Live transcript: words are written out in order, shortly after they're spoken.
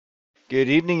Good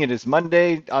evening. It is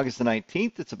Monday, August the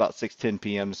 19th. It's about 6:10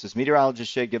 p.m. This is meteorologist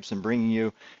Shay Gibson bringing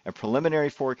you a preliminary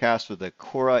forecast for the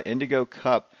Cora Indigo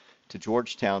Cup to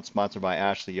Georgetown, sponsored by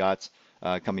Ashley Yachts,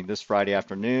 coming this Friday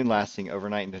afternoon, lasting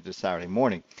overnight into Saturday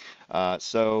morning.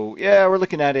 Yeah, we're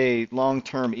looking at a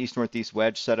long-term east-northeast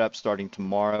wedge setup starting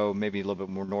tomorrow, maybe a little bit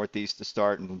more northeast to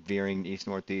start and veering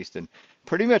east-northeast, and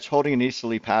pretty much holding an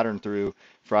easterly pattern through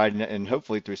Friday and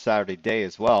hopefully through Saturday day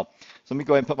as well. So let me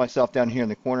go ahead and put myself down here in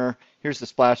the corner. Here's the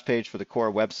splash page for the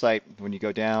Core website. When you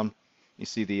go down, you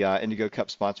see the Indigo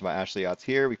Cup sponsored by Ashley Yachts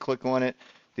here. We click on it.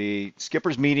 The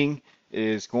skippers meeting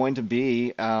is going to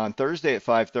be on Thursday at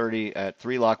 5:30 at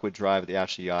 3 Lockwood Drive at the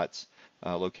Ashley Yachts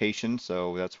location.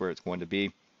 So that's where it's going to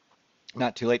be.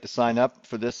 Not too late to sign up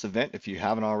for this event if you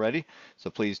haven't already. So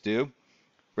please do.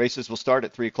 Races will start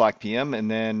at 3 o'clock p.m. and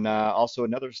then also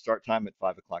another start time at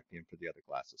 5 o'clock p.m. for the other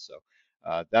classes.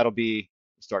 So that'll be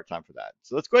the start time for that.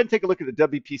 So let's go ahead and take a look at the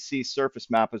WPC surface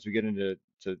map as we get into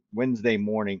Wednesday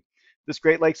morning. This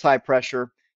Great Lakes high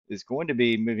pressure is going to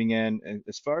be moving in, and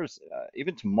as far as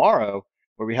even tomorrow,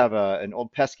 where we have an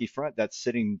old pesky front that's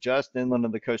sitting just inland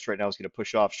of the coast right now, is going to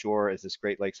push offshore as this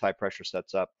Great Lakes high pressure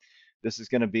sets up. This is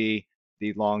going to be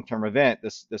the long-term event.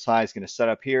 This high is going to set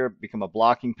up here, become a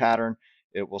blocking pattern.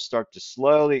 It will start to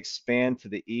slowly expand to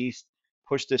the east,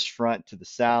 push this front to the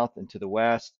south and to the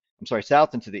west. I'm sorry,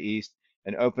 south and to the east,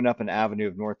 and open up an avenue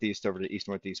of northeast over to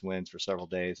east-northeast winds for several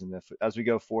days. And as we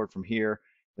go forward from here,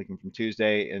 looking from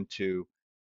Tuesday into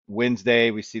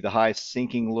Wednesday, we see the high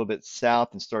sinking a little bit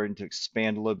south and starting to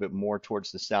expand a little bit more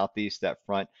towards the southeast. That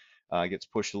front gets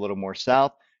pushed a little more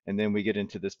south, and then we get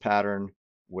into this pattern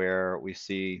where we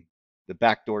see the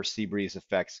backdoor sea breeze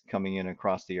effects coming in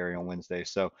across the area on Wednesday.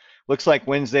 So looks like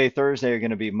Wednesday, Thursday are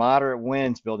going to be moderate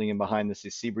winds building in behind this.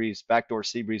 These sea breeze, backdoor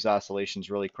sea breeze oscillations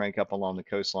really crank up along the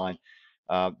coastline.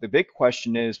 The big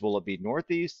question is, will it be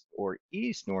northeast or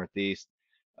east northeast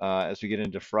as we get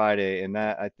into Friday? And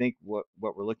that I think what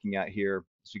we're looking at here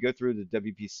as we go through the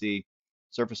WPC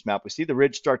surface map, we see the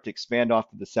ridge start to expand off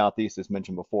to the southeast, as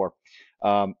mentioned before.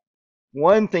 Um,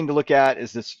 One thing to look at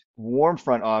is this warm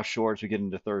front offshore as we get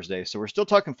into Thursday. So we're still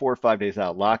talking 4 or 5 days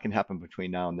out. A lot can happen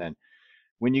between now and then.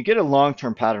 When you get a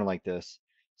long-term pattern like this,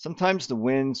 sometimes the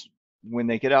winds, when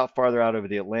they get out farther out over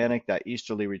the Atlantic, that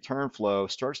easterly return flow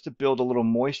starts to build a little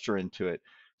moisture into it.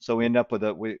 So we end up with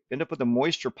a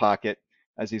moisture pocket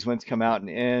as these winds come out and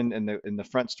in, and the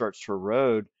front starts to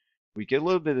erode. We get a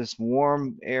little bit of this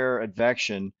warm air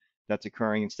advection that's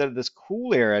occurring instead of this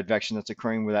cool air advection that's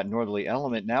occurring with that northerly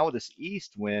element. Now with this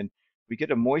east wind, we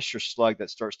get a moisture slug that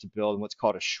starts to build in what's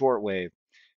called a short wave.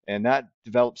 And that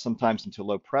develops sometimes into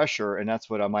low pressure, and that's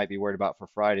what I might be worried about for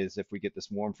Friday is if we get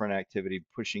this warm front activity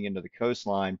pushing into the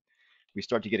coastline, we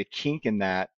start to get a kink in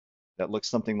that looks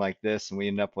something like this, and we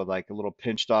end up with like a little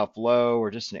pinched off low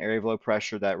or just an area of low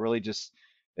pressure that really just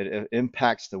it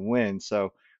impacts the wind.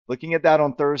 So looking at that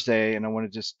on Thursday, and I want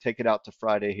to just take it out to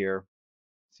Friday here,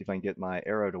 see if I can get my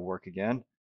arrow to work again.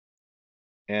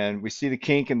 And we see the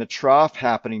kink and the trough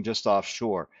happening just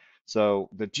offshore. So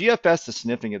the GFS is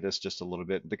sniffing at this just a little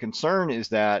bit. The concern is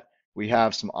that we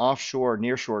have some offshore,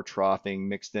 nearshore troughing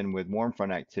mixed in with warm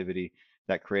front activity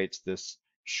that creates this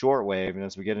short wave. And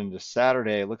as we get into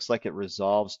Saturday, it looks like it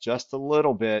resolves just a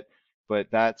little bit, but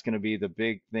that's going to be the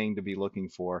big thing to be looking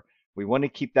for. We want to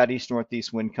keep that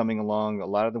east-northeast wind coming along. A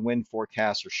lot of the wind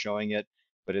forecasts are showing it,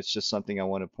 but it's just something I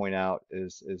want to point out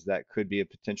is that could be a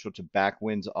potential to back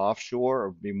winds offshore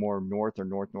or be more north or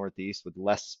north-northeast with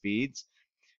less speeds.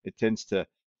 It tends to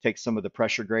take some of the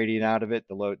pressure gradient out of it,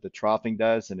 the troughing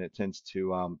does, and it tends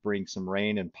to bring some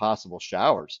rain and possible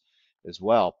showers as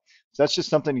well. So that's just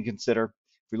something to consider.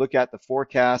 If we look at the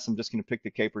forecast, I'm just going to pick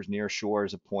the Capers near shore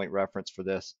as a point reference for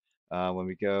this. When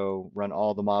we go run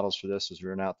all the models for this as we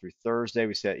run out through Thursday,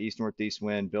 we see that east-northeast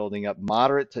wind building up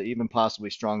moderate to even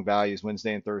possibly strong values.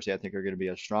 Wednesday and Thursday, I think, are going to be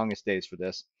our strongest days for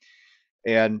this.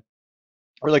 And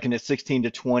we're looking at 16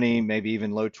 to 20, maybe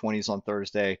even low 20s on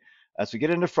Thursday. As we get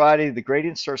into Friday, the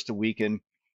gradient starts to weaken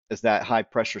as that high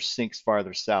pressure sinks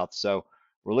farther south. So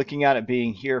we're looking at it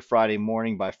being here Friday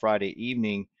morning. By Friday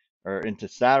evening or into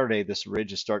Saturday, this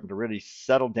ridge is starting to really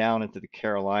settle down into the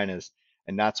Carolinas.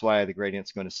 And that's why the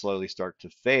gradient's going to slowly start to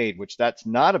fade, which that's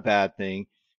not a bad thing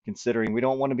considering we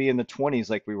don't want to be in the 20s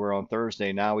like we were on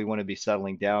Thursday. Now we want to be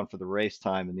settling down for the race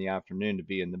time in the afternoon to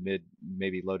be in the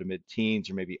maybe low to mid teens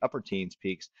or maybe upper teens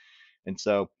peaks. And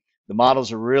so the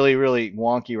models are really, really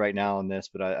wonky right now on this,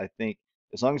 but I think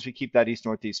as long as we keep that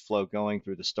east-northeast flow going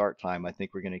through the start time, I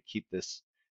think we're going to keep this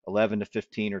 11 to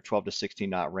 15 or 12 to 16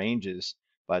 knot ranges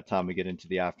by the time we get into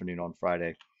the afternoon on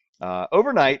Friday.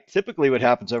 Overnight, typically what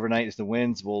happens overnight is the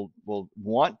winds will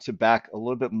want to back a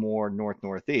little bit more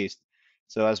north-northeast.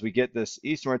 So as we get this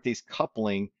east-northeast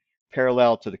coupling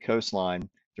parallel to the coastline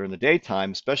during the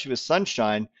daytime, especially with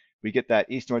sunshine, we get that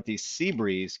east-northeast sea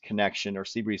breeze connection or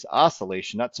sea breeze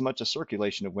oscillation, not so much a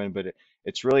circulation of wind, but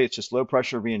it's just low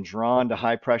pressure being drawn to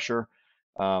high pressure,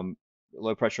 um,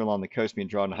 low pressure along the coast being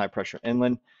drawn to high pressure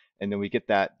inland. And then we get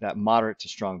that moderate to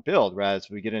strong build. Whereas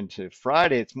we get into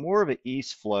Friday, it's more of an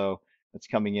east flow that's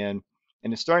coming in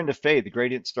and it's starting to fade. The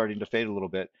gradient's starting to fade a little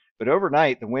bit. But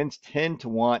overnight, the winds tend to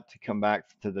want to come back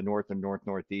to the north and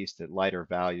north-northeast at lighter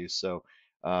values. So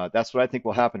that's what I think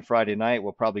will happen Friday night.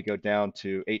 We'll probably go down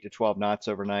to 8 to 12 knots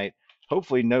overnight,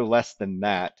 hopefully no less than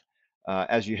that.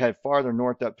 As you head farther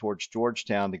north up towards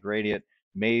Georgetown, the gradient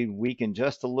may weaken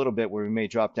just a little bit where we may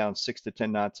drop down 6 to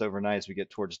 10 knots overnight as we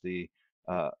get towards the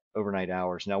overnight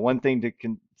hours. Now, one thing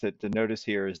to notice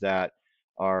here is that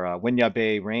our Winyah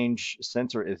Bay range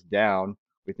sensor is down.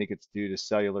 We think it's due to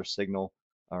cellular signal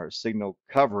or signal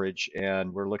coverage,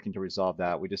 and we're looking to resolve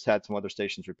that. We just had some other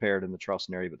stations repaired in the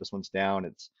Charleston area, but this one's down.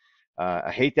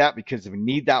 I hate that because we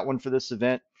need that one for this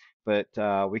event, but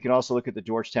we can also look at the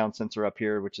Georgetown sensor up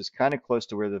here, which is kind of close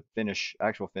to where the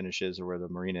actual finish is or where the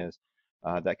marina is.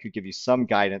 That could give you some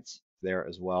guidance there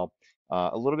as well.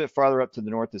 A little bit farther up to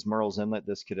the north is Murrells Inlet.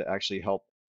 This could actually help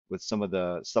with some of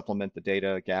the supplement the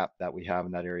data gap that we have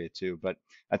in that area too. But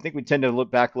I think we tend to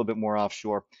look back a little bit more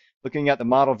offshore. Looking at the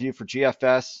model view for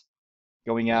GFS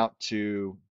going out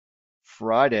to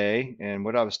Friday, and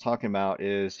what I was talking about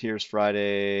is here's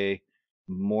Friday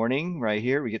morning right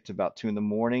here. We get to about 2 in the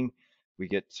morning. We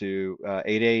get to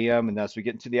 8 a.m. and as we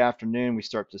get into the afternoon, we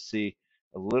start to see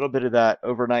a little bit of that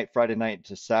overnight Friday night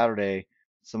to Saturday.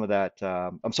 Some of that.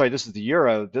 I'm sorry, this is the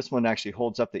Euro. This one actually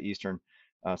holds up the Eastern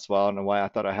swell. I don't know why I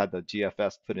thought I had the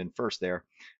GFS put in first there.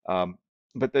 Um,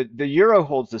 but the Euro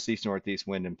holds this east-northeast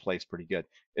wind in place pretty good.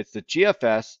 It's the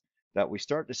GFS that we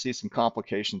start to see some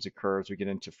complications occur as we get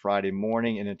into Friday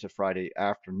morning and into Friday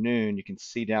afternoon. You can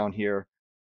see down here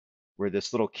where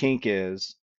this little kink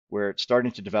is, where it's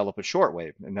starting to develop a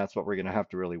shortwave, and that's what we're going to have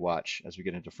to really watch as we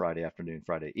get into Friday afternoon,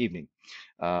 Friday evening.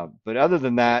 But other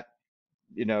than that,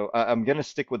 I'm going to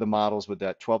stick with the models with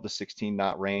that 12 to 16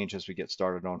 knot range as we get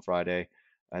started on Friday,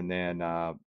 and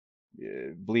then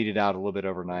bleed it out a little bit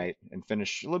overnight and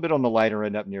finish a little bit on the lighter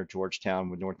end up near Georgetown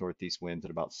with north-northeast winds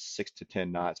at about 6 to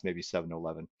 10 knots, maybe 7 to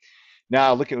 11.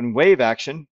 Now, look at wave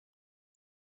action.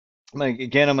 I'm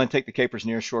going to take the Capers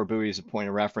nearshore buoy as a point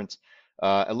of reference.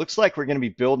 It looks like we're going to be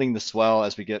building the swell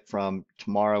as we get from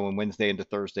tomorrow and Wednesday into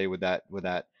Thursday with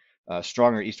that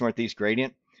stronger east-northeast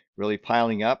gradient really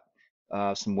piling up.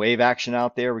 Some wave action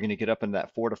out there. We're going to get up in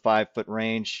that 4 to 5 foot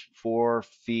range, 4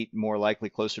 feet more likely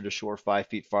closer to shore, 5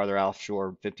 feet farther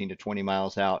offshore, 15 to 20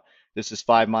 miles out. This is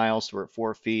 5 miles, so we're at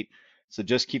 4 feet. So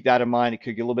just keep that in mind. It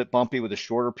could get a little bit bumpy with a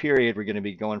shorter period. We're going to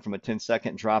be going from a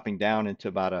 10-second dropping down into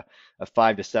about a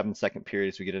 5 to 7 second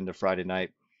period as we get into Friday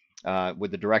night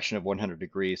with the direction of 100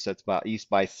 degrees. So it's about east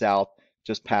by south,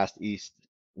 just past east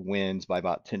winds by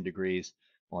about 10 degrees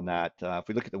on that. If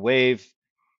we look at the wave,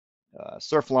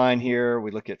 surf line here,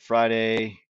 we look at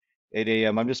Friday, 8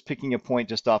 a.m. I'm just picking a point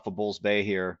just off of Bulls Bay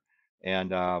here and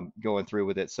going through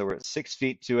with it. So we're at 6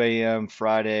 feet, 2 a.m.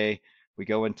 Friday. We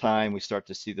go in time, we start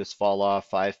to see this fall off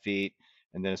 5 feet.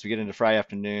 And then as we get into Friday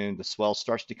afternoon, the swell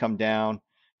starts to come down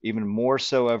even more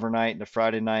so overnight into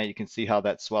Friday night. You can see how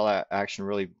that swell action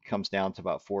really comes down to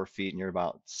about 4 feet and you're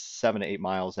about 7 to 8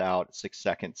 miles out, 6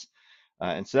 seconds.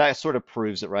 And so that sort of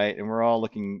proves it, right? And we're all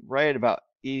looking right about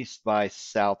east by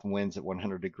south winds at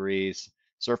 100 degrees.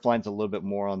 Surf line's a little bit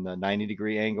more on the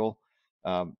 90-degree angle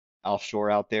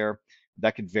offshore out there.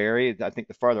 That could vary. I think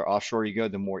the farther offshore you go,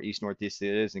 the more east-northeast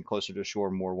it is, and closer to shore,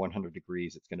 more 100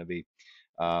 degrees it's going to be.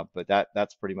 But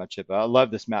that's pretty much it. But I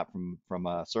love this map from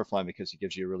Surfline because it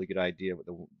gives you a really good idea of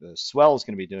what the swell is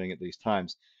going to be doing at these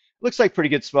times. It looks like pretty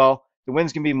good swell. The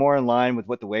wind's going to be more in line with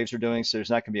what the waves are doing, so there's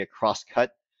not going to be a cross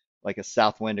cut like a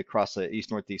south wind across the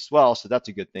east-northeast swell, so that's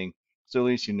a good thing. So at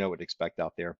least you know what to expect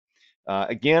out there.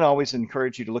 Again, always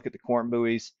encourage you to look at the Courant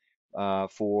buoys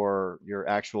for your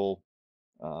actual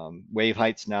wave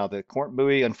heights. Now the Courant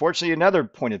buoy, unfortunately, another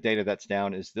point of data that's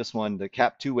down is this one. The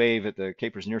Cap 2 wave at the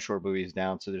Capers nearshore buoy is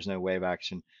down, so there's no wave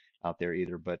action out there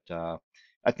either. But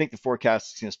I think the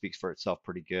forecast speaks for itself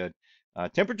pretty good.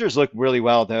 Temperatures look really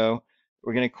well, though.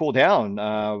 We're going to cool down.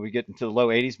 We get into the low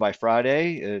 80s by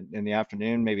Friday in the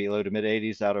afternoon, maybe low to mid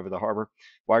 80s out over the harbor.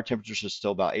 Water temperatures are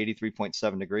still about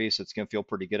 83.7 degrees, so it's going to feel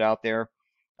pretty good out there.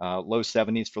 Low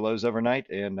 70s for lows overnight,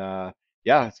 and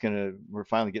yeah, we're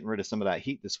finally getting rid of some of that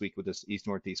heat this week with this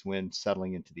east-northeast wind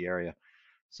settling into the area.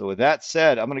 So with that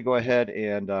said, I'm going to go ahead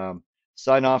and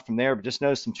sign off from there, but just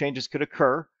know some changes could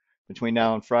occur. between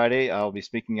now and Friday. I'll be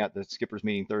speaking at the skippers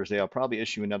meeting Thursday. I'll probably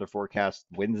issue another forecast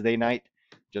Wednesday night,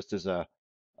 just as a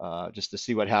just to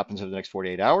see what happens over the next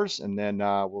 48 hours, and then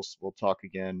we'll talk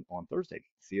again on Thursday.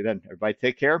 See you then, everybody.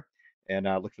 Take care, and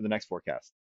look for the next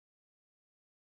forecast.